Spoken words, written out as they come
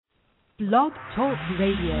Blog Talk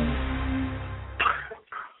Radio.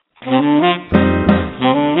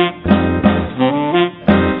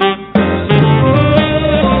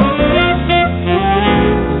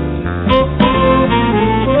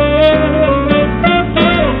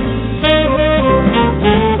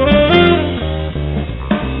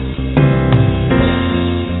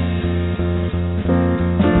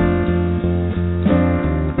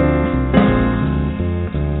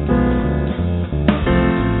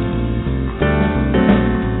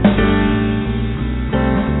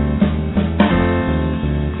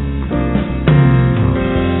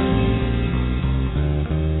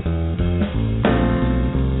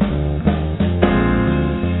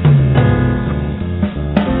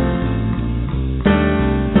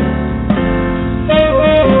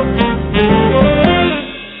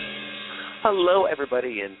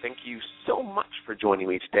 And thank you so much for joining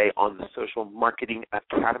me today on the Social Marketing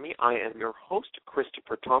Academy. I am your host,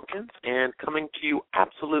 Christopher Tompkins, and coming to you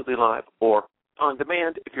absolutely live or on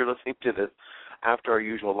demand if you're listening to this after our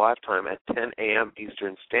usual live time at 10 a.m.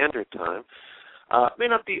 Eastern Standard Time. May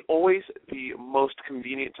not be always the most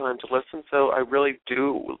convenient time to listen, so I really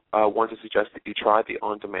do want to suggest that you try the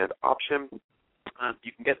on-demand option.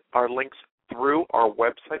 You can get our links through our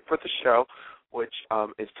website for the show, which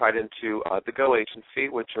is tied into the Go Agency,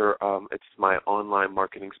 which are it's my online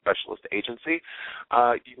marketing specialist agency.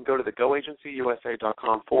 You can go to the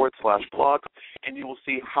goagencyusa.com/blog, and you will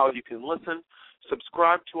see how you can listen,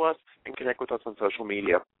 subscribe to us, and connect with us on social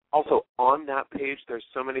media. Also, on that page, there's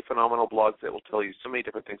so many phenomenal blogs that will tell you so many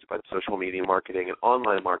different things about social media marketing and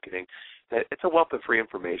online marketing that it's a wealth of free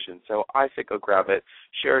information. So I say go grab it,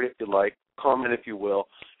 share it if you like, comment if you will.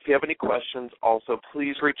 If you have any questions, also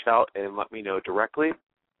please reach out and let me know directly.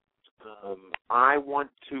 I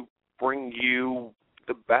want to bring you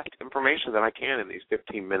the best information that I can in these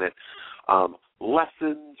 15-minute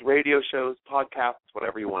lessons, radio shows, podcasts,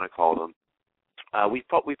 whatever you want to call them. We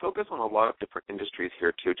focus on a lot of different industries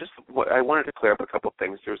here too. I wanted to clear up a couple of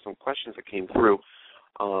things. There's some questions that came through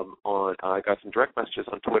I got some direct messages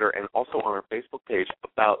on Twitter and also on our Facebook page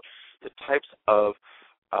about the types of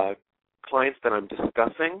clients that I'm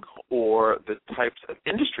discussing or the types of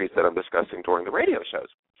industries that I'm discussing during the radio shows,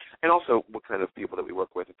 and also what kind of people that we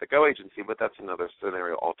work with at the Go Agency, but that's another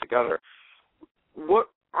scenario altogether. When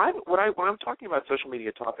I'm talking about social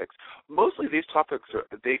media topics, mostly these topics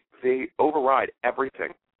they override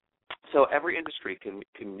everything. So every industry can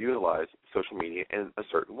utilize social media in a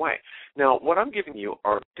certain way. Now, what I'm giving you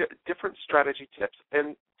are different strategy tips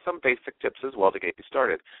and some basic tips as well to get you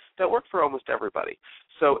started that work for almost everybody.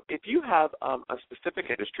 So if you have a specific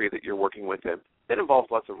industry that you're working within that involves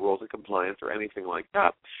lots of rules and compliance or anything like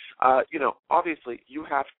that, obviously you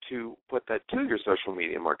have to put that to your social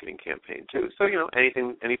media marketing campaign too. So,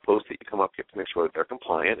 any posts that you come up, you have to make sure that they're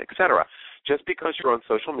compliant, etc. Just because you're on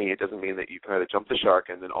social media doesn't mean that you kind of jump the shark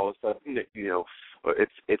and then all of a sudden,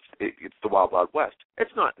 it's the wild, wild west.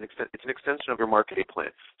 It's not. It's an extension of your marketing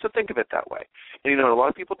plan. So think of it that way. And, a lot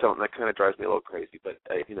of people don't, and that kind of drives me a little crazy. But,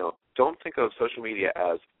 don't think of social media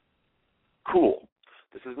as cool.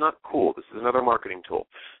 This is not cool. This is another marketing tool.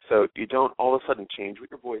 So you don't all of a sudden change what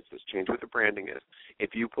your voice is, change what the branding is.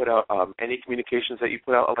 If you put out any communications that you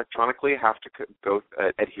put out electronically have to go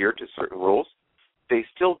adhere to certain rules, they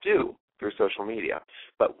still do through social media.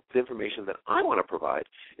 But the information that I want to provide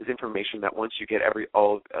is information that once you get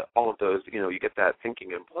all of those, you get that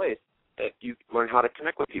thinking in place, that you learn how to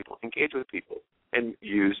connect with people, engage with people, and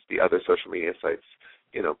use the other social media sites,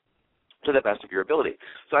 to the best of your ability.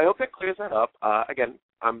 So I hope that clears that up. Again,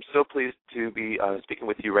 I'm so pleased to be speaking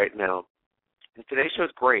with you right now. And today's show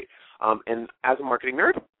is great. And as a marketing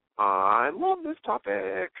nerd, I love this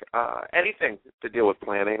topic. Anything to deal with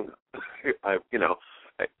planning,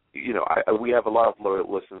 we have a lot of loyal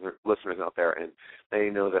listeners out there, and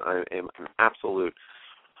they know that I am an absolute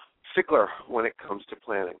stickler when it comes to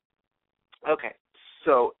planning. Okay,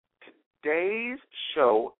 so today's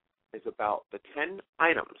show is about the 10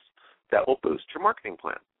 items that will boost your marketing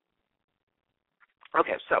plan.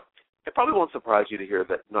 Okay, so it probably won't surprise you to hear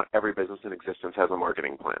that not every business in existence has a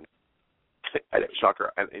marketing plan.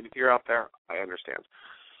 Shocker. And if you're out there, I understand.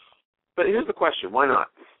 But here's the question, why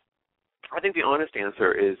not? I think the honest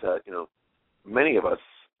answer is, many of us,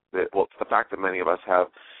 it's the fact that many of us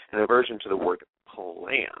have an aversion to the word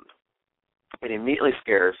plan. It immediately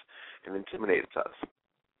scares and intimidates us.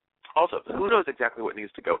 Also, who knows exactly what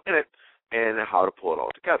needs to go in it and how to pull it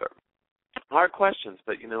all together? Hard questions,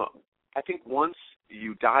 but, I think once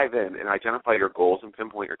you dive in and identify your goals and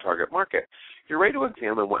pinpoint your target market, you're ready to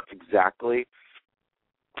examine what exactly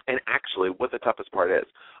and actually what the toughest part is.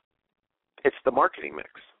 It's the marketing mix.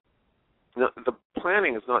 the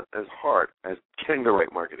planning is not as hard as getting the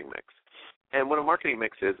right marketing mix. And what a marketing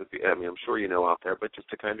mix is, I'm sure you know out there, but just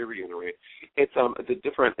to kind of reiterate, it's a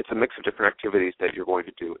mix of different activities that you're going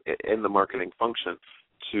to do in the marketing function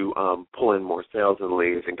to pull in more sales and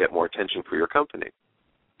leads and get more attention for your company.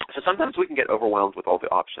 So sometimes we can get overwhelmed with all the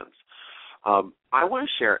options. I want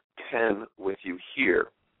to share 10 with you here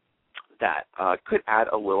that could add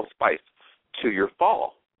a little spice to your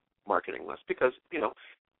fall marketing list, because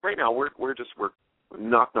right now we're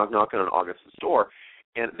knocking on August's door.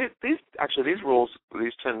 And these rules,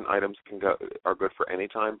 these 10 items are good for any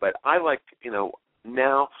time. But I like,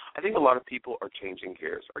 now I think a lot of people are changing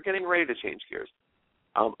gears, are getting ready to change gears.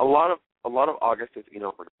 A lot of August is,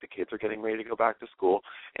 the kids are getting ready to go back to school,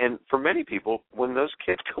 and for many people, when those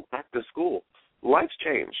kids go back to school, life's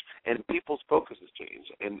changed and people's focuses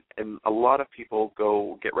change, and a lot of people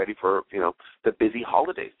go get ready for the busy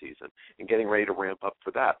holiday season and getting ready to ramp up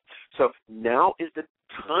for that. So now is the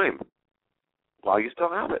time, while you still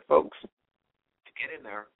have it, folks, to get in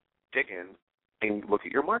there, dig in, and look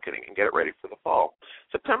at your marketing and get it ready for the fall.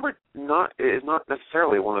 September is not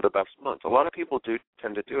necessarily one of the best months. A lot of people do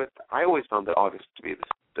tend to do it. I always found that August to be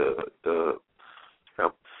the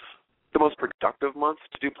most productive month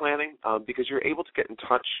to do planning, because you're able to get in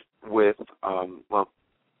touch with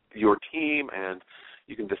your team, and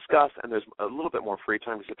you can discuss, and there's a little bit more free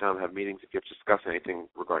time to sit down and have meetings if you have to discuss anything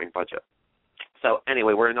regarding budget. So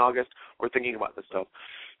anyway, we're in August. We're thinking about this stuff.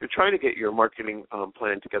 You're trying to get your marketing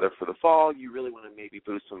plan together for the fall. You really want to maybe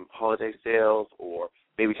boost some holiday sales, or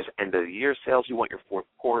maybe just end of the year sales. You want your fourth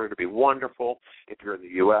quarter to be wonderful. If you're in the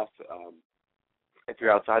U.S., if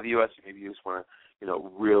you're outside the U.S., maybe you just want to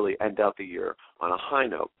really end out the year on a high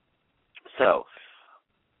note. So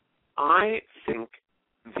I think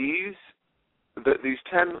these 10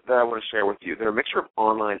 that I want to share with you, they're a mixture of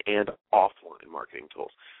online and offline marketing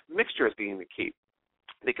tools. Mixture is being the key,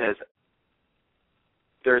 because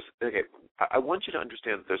I want you to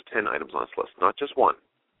understand that there's 10 items on this list, not just one,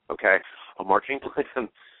 okay? A marketing plan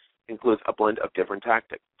includes a blend of different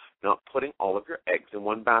tactics, not putting all of your eggs in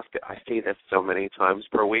one basket. I say this so many times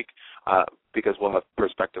per week, because we'll have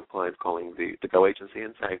prospective clients calling the Go agency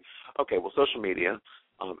and saying, okay, well, social media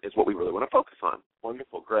is what we really want to focus on.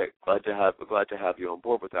 Wonderful, great. Glad to have you on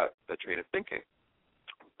board with that train of thinking.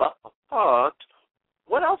 But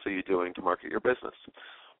what else are you doing to market your business?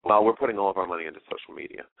 Well, we're putting all of our money into social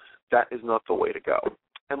media. That is not the way to go,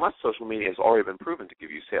 unless social media has already been proven to give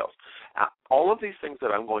you sales. All of these things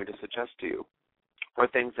that I'm going to suggest to you are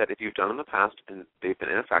things that if you've done in the past and they've been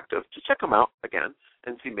ineffective, just check them out again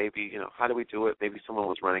and see maybe, how do we do it? Maybe someone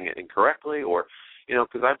was running it incorrectly, or,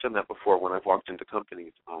 because I've done that before when I've walked into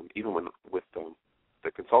companies, even with the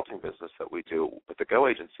consulting business that we do with the Go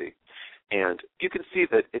agency, and you can see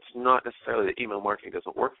that it's not necessarily that email marketing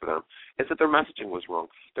doesn't work for them. It's that their messaging was wrong.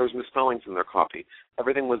 There was misspellings in their copy.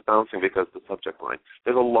 Everything was bouncing because of the subject line.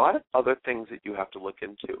 There's a lot of other things that you have to look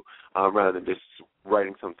into rather than just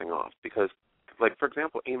writing something off, because, like, for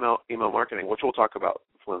example, email marketing, which we'll talk about,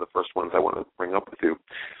 it's one of the first ones I want to bring up with you.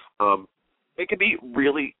 It could give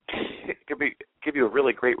you a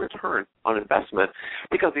really great return on investment,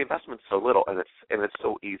 because the investment's so little and it's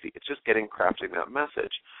so easy. It's just crafting that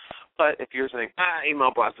message. But if you're saying,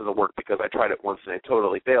 email blast doesn't work because I tried it once and it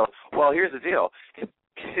totally failed, well, here's the deal.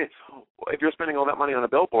 If you're spending all that money on a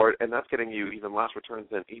billboard and that's getting you even less returns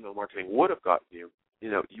than email marketing would have gotten you,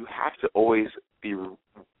 you have to always be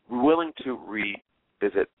willing to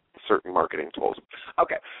revisit certain marketing tools.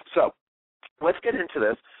 Okay, so let's get into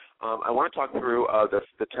this. I want to talk through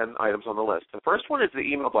the 10 items on the list. The first one is the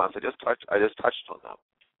email blast. I just touched on that.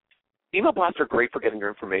 Email blasts are great for getting your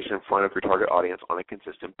information in front of your target audience on a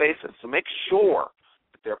consistent basis. So make sure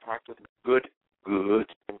that they're packed with good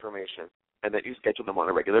information and that you schedule them on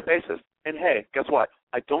a regular basis. And hey, guess what?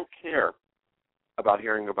 I don't care about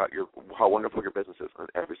hearing about how wonderful your business is on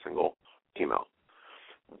every single email.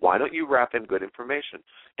 Why don't you wrap in good information,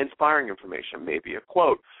 inspiring information, maybe a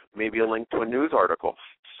quote, maybe a link to a news article,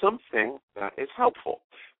 something that is helpful.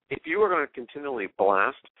 If you are going to continually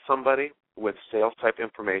blast somebody with sales-type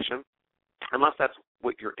information, unless that's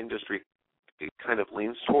what your industry kind of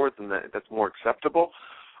leans towards and that's more acceptable,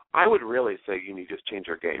 I would really say you need to just change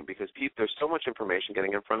your game, because there's so much information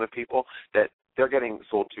getting in front of people that they're getting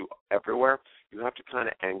sold to everywhere. You have to kind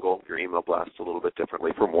of angle your email blasts a little bit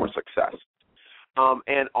differently for more success.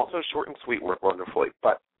 And also short and sweet work wonderfully,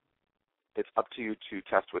 but it's up to you to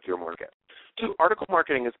test with your market. 2, article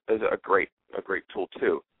marketing is a great tool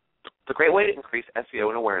too. It's a great way to increase SEO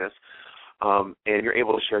and awareness, and you're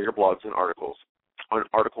able to share your blogs and articles on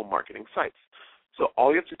article marketing sites. So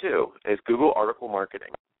all you have to do is Google article marketing,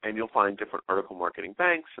 and you'll find different article marketing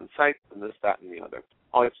banks and sites and this, that, and the other.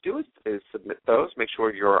 All you have to do is submit those, make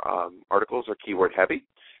sure your articles are keyword heavy,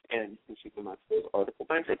 and you can shoot them out to those article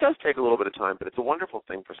banks. It does take a little bit of time, but it's a wonderful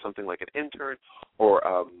thing for something like an intern or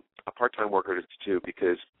a part-time worker to do,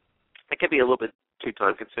 because it can be a little bit too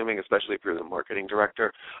time-consuming, especially if you're the marketing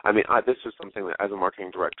director. I mean, this is something that, as a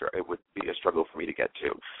marketing director, it would be a struggle for me to get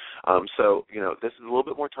to. So, this is a little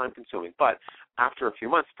bit more time-consuming. But after a few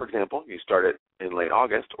months, for example, you start it in late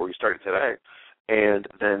August, or you start it today, and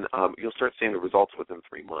then you'll start seeing the results within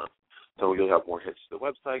 3 months. So you'll have more hits to the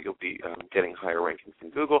website. You'll be getting higher rankings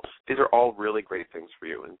in Google. These are all really great things for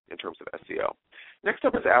you in terms of SEO. Next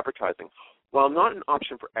up is advertising. While not an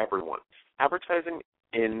option for everyone, advertising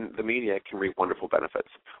in the media can reap wonderful benefits,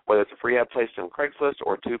 whether it's a free ad placed on Craigslist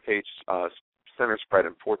or a 2-page center spread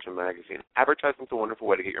in Fortune magazine. Advertising is a wonderful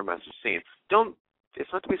way to get your message seen. It's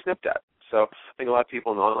not to be snipped at. So I think a lot of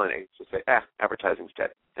people in the online age will say, advertising's dead.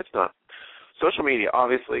 It's not. Social media,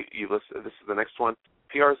 obviously, this is the next one.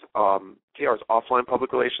 PR is offline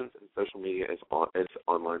public relations, and social media is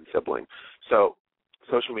online sibling. So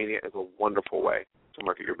social media is a wonderful way to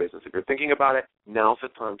market your business. If you're thinking about it, now's the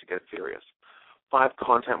time to get serious. 5,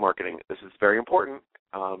 content marketing. This is very important,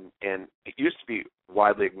 and it used to be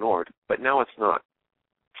widely ignored, but now it's not.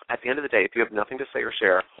 At the end of the day, if you have nothing to say or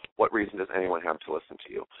share, what reason does anyone have to listen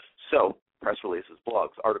to you? So press releases,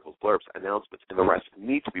 blogs, articles, blurbs, announcements, and the rest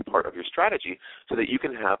need to be part of your strategy so that you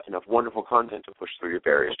can have enough wonderful content to push through your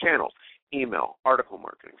various channels: email, article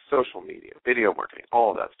marketing, social media, video marketing,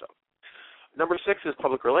 all of that stuff. Number 6 is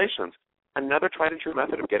public relations. Another tried and true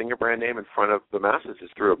method of getting your brand name in front of the masses is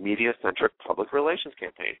through a media-centric public relations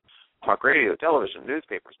campaign. Talk radio, television,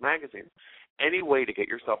 newspapers, magazines. Any way to get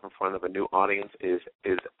yourself in front of a new audience is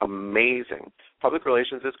amazing. Public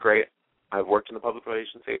relations is great. I've worked in the public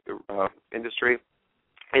relations industry.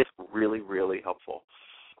 It's really, really helpful,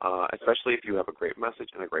 especially if you have a great message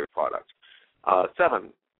and a great product.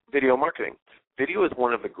 7, video marketing. Video is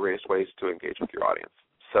one of the greatest ways to engage with your audience.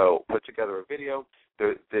 So put together a video.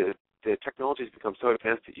 The technology has become so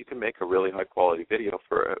advanced that you can make a really high-quality video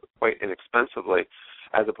for quite inexpensively,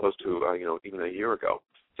 as opposed to even a year ago.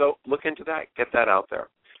 So look into that. Get that out there.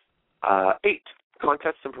 8,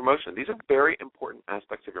 contests and promotion. These are very important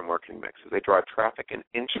aspects of your marketing mix, as they drive traffic and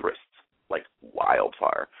interests like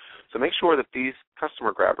wildfire. So make sure that these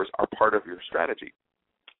customer grabbers are part of your strategy.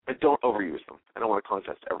 And don't overuse them. I don't want a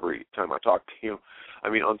contest every time I talk to you. I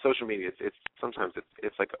mean, on social media, it's sometimes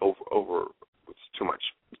like over. It's too much.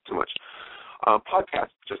 It's too much.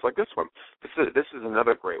 Podcasts, just like this one. This is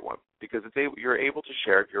another great one, because you're able to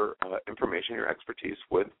share your information, your expertise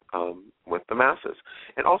with the masses.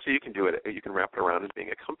 And also, you can do it. You can wrap it around as being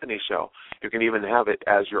a company show. You can even have it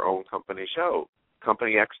as your own company show,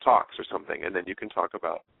 Company X Talks or something, and then you can talk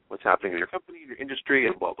about what's happening in your company, your industry,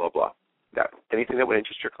 and blah blah blah. Anything that would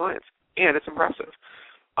interest your clients, and it's impressive.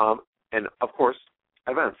 And of course,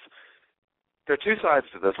 events. There are 2 sides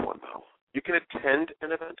to this one, though. You can attend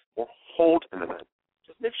an event or hold an event.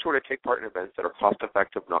 Just make sure to take part in events that are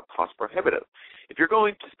cost-effective, not cost-prohibitive. If you're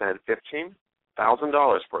going to spend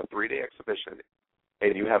 $15,000 for a 3-day exhibition,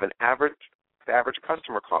 and you have the average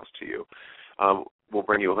customer cost to you will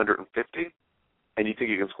bring you $150, and you think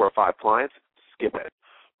you can score 5 clients, skip it.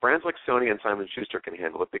 Brands like Sony and Simon & Schuster can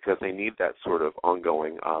handle it because they need that sort of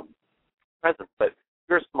ongoing presence. But if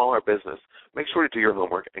you're a smaller business, make sure to do your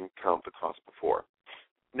homework and count the cost before.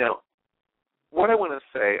 Now, what I want to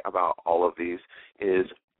say about all of these is,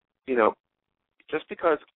 just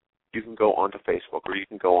because you can go onto Facebook or you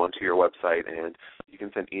can go onto your website and you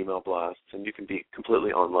can send email blasts and you can be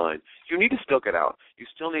completely online, you need to still get out. You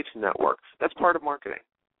still need to network. That's part of marketing.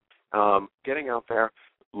 Getting out there,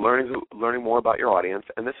 learning more about your audience,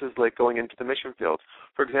 and this is like going into the mission field.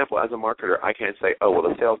 For example, as a marketer, I can't say,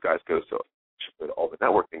 the sales guys go to all the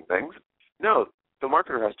networking things. No, the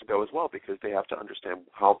marketer has to go as well, because they have to understand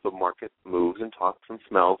how the market moves and talks and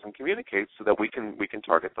smells and communicates, so that we can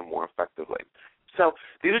target them more effectively. So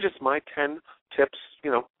these are just my 10 tips,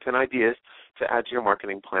 10 ideas to add to your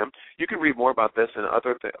marketing plan. You can read more about this and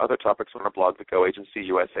other topics on our blog at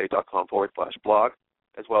goagencyusa.com/blog,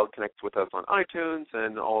 as well as connect with us on iTunes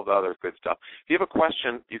and all of the other good stuff. If you have a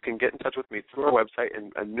question, you can get in touch with me through our website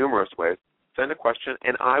in numerous ways. Send a question,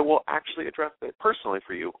 and I will actually address it personally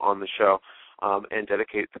for you on the show. And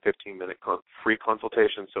dedicate the 15-minute free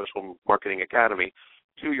consultation, Social Marketing Academy,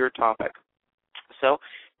 to your topic. So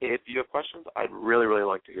if you have questions, I'd really, really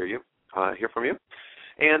like to hear from you.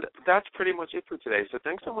 And that's pretty much it for today. So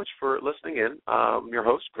thanks so much for listening in. I'm your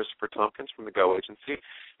host, Christopher Tompkins from the Go Agency,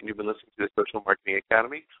 and you've been listening to the Social Marketing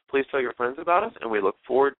Academy. Please tell your friends about us, and we look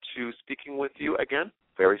forward to speaking with you again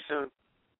very soon.